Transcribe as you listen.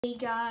Hey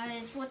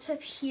guys, what's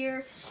up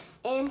here?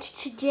 And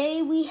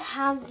today we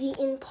have the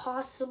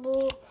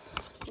impossible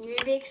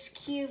Rubik's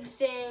Cube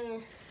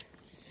thing.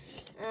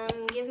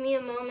 Give me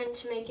a moment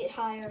to make it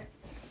higher.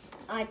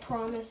 I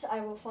promise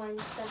I will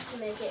find stuff to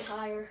make it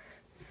higher.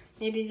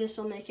 Maybe this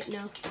will make it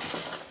no.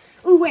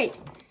 Oh wait,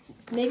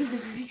 maybe the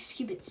Rubik's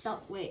Cube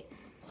itself. Wait,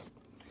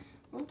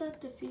 won't that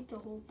defeat the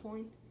whole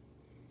point?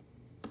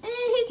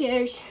 Who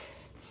cares?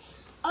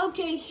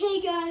 Okay,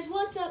 hey guys,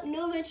 what's up?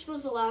 No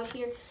vegetables allowed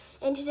here.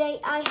 And today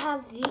I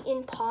have the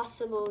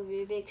impossible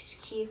Rubik's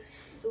Cube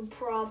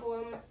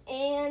problem.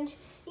 And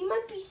you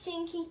might be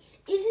thinking,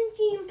 isn't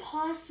the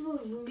impossible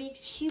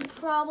Rubik's Cube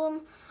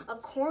problem a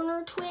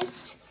corner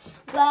twist?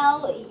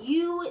 Well,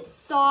 you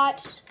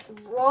thought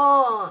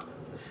wrong.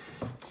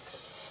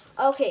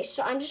 Okay,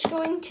 so I'm just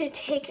going to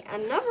take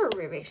another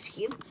Rubik's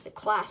Cube, the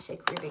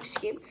classic Rubik's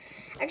Cube.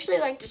 I actually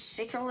like the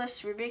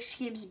stickerless Rubik's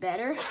Cubes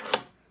better.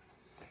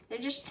 They're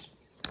just,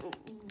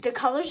 the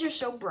colors are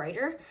so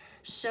brighter,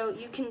 so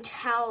you can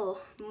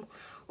tell.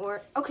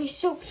 Okay,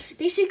 so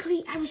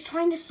basically I was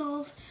trying to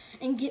solve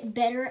and get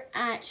better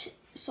at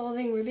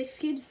solving Rubik's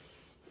Cubes.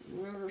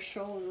 Never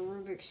solved a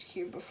Rubik's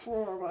Cube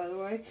before, by the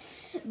way.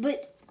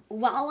 But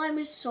while I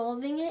was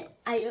solving it,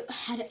 I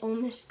had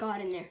almost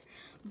got in there.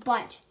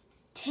 But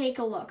take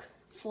a look.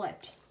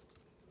 Flipped,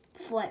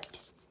 flipped,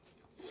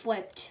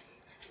 flipped,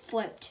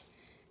 flipped,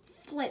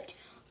 flipped.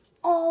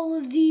 All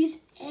of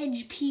these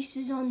edge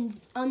pieces on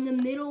the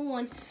middle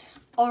one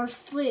are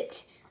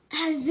flipped.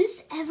 Has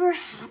this ever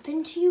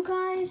happened to you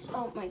guys?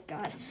 Oh my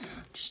God.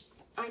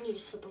 I need a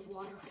sip of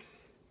water.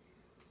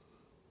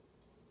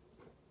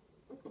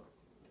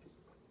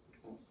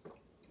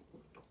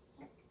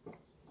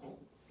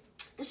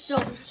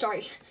 So,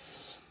 sorry.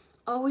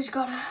 Always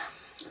gotta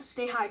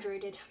stay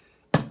hydrated.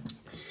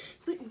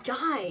 But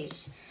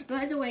guys,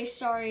 by the way,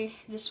 sorry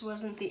this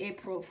wasn't the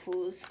April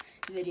Fool's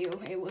video.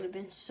 It would have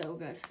been so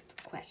good.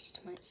 The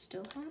quest might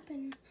still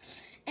happen.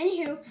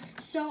 Anywho,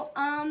 so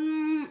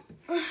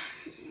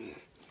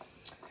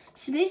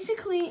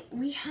basically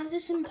we have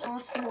this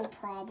impossible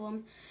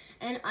problem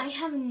and I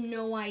have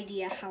no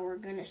idea how we're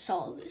gonna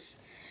solve this.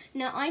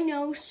 Now I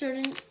know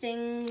certain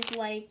things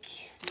like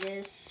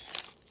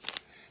this,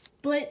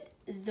 but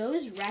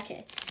those wreck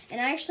it. And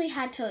I actually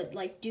had to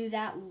like do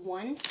that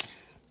once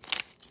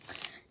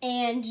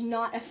and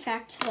not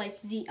affect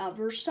like the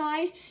other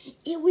side.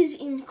 It was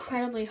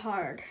incredibly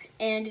hard,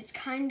 and it's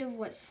kind of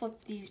what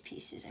flipped these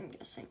pieces, I'm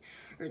guessing,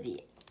 or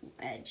the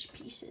edge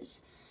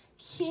pieces.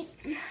 Okay,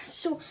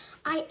 so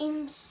I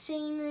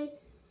insanely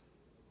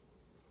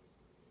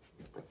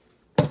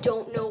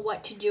don't know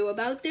what to do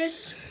about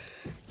this.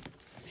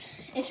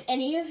 If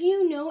any of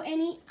you know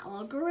any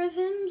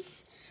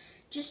algorithms,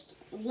 just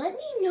let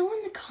me know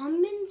in the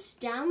comments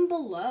down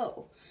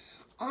below.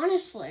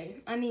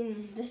 Honestly, I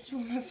mean, this is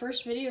one of my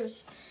first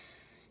videos.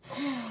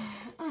 I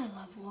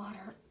love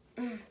water.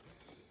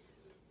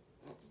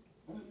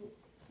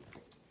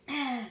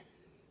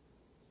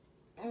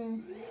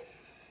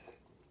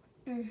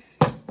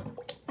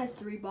 I have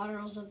 3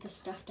 bottles of the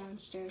stuff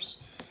downstairs.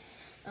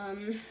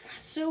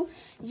 So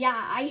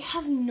yeah, I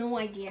have no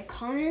idea.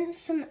 Comment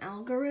some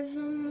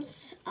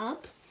algorithms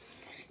up.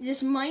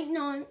 This might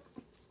not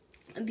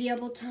be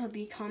able to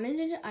be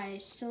commented. I'm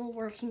still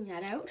working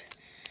that out.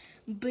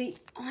 But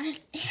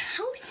honestly,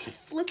 how is it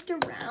flipped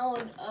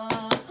around?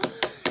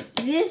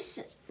 This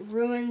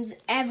ruins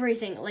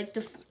everything. Like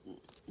the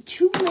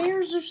 2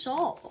 layers are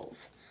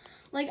solved.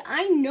 Like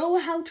I know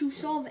how to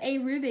solve a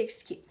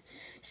Rubik's Cube.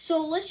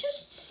 So let's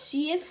just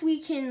see if we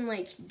can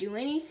like do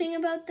anything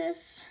about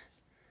this.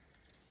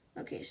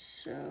 Okay,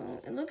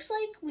 so it looks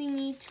like we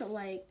need to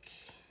like,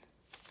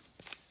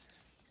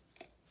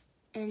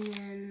 and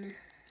then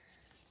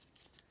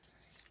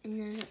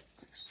no,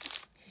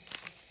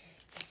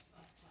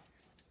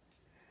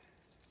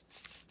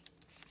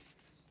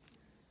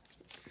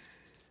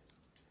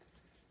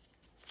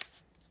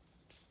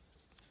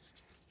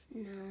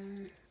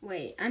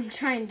 wait, I'm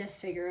trying to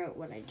figure out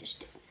what I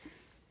just did.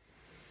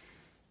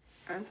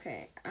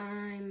 Okay,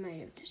 I might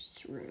have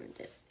just ruined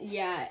it.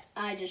 Yeah,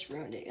 I just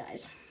ruined it,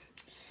 guys.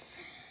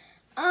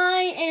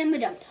 I am a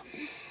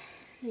dum-dum.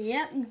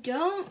 Yep,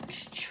 don't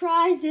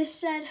try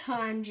this at home.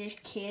 I'm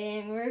just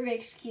kidding.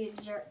 Rubik's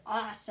Cubes are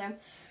awesome.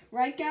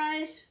 Right,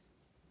 guys?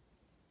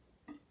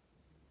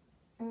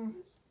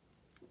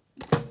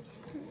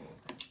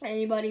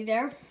 Anybody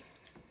there?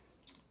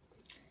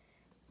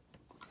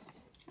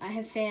 I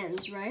have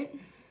fans, right?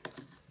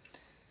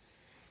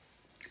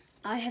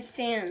 I have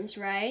fans,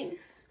 right?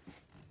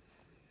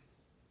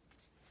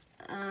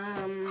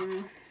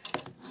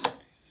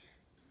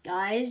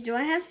 Guys, do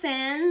I have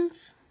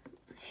fans?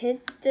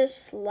 Hit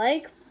this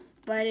like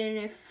button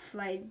if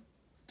I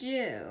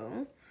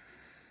do.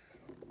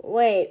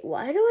 Wait,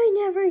 why do I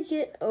never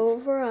get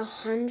over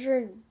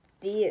 100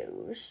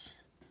 views?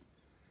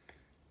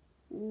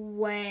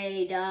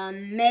 Wait a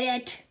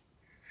minute.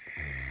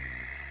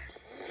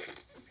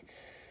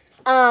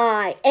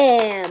 I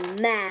am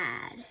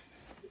mad.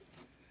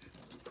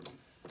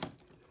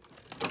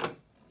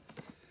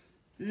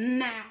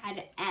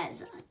 Mad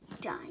as a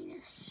dinosaur.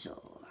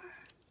 dinosaur.